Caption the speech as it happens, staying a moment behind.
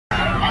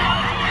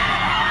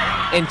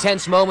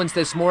Intense moments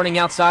this morning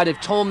outside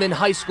of Tolman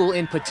High School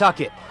in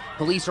Pawtucket.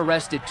 Police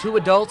arrested 2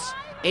 adults,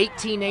 8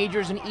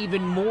 teenagers, and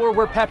even more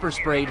were pepper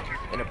sprayed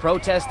in a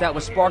protest that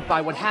was sparked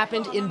by what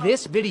happened in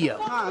this video.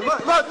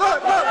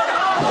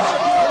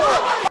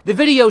 The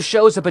video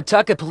shows a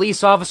Pawtucket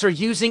police officer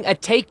using a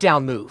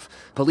takedown move.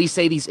 Police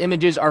say these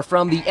images are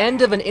from the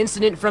end of an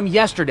incident from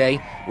yesterday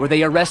where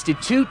they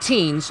arrested 2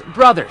 teens,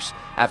 brothers,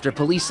 after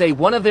police say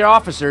one of their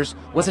officers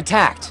was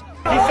attacked.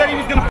 He said he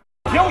was going to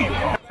kill you.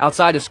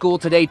 Outside of school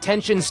today,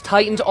 tensions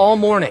tightened all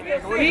morning. He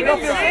didn't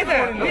say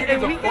that. And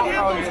we can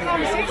have those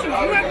conversations. You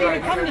haven't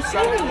even come to see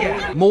me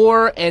yet.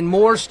 More and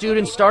more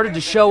students started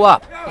to show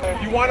up.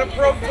 If you want to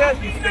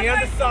protest, you stay on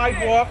the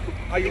sidewalk.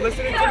 Are you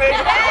listening to me?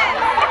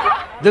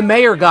 The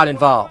mayor got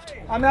involved.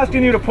 I'm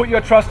asking you to put your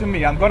trust in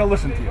me. I'm going to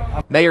listen to you.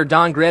 Mayor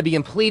Don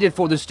Grebian pleaded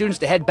for the students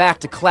to head back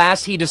to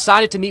class. He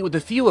decided to meet with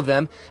a few of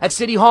them at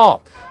City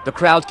Hall. The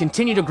crowd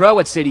continued to grow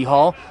at City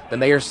Hall. The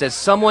mayor says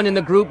someone in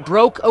the group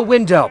broke a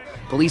window.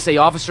 Police say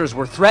officers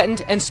were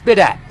threatened and spit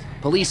at.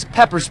 Police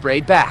pepper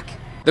sprayed back.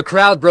 The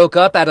crowd broke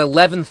up at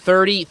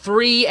 11:30,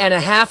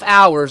 3.5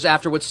 hours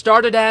after what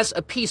started as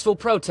a peaceful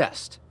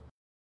protest.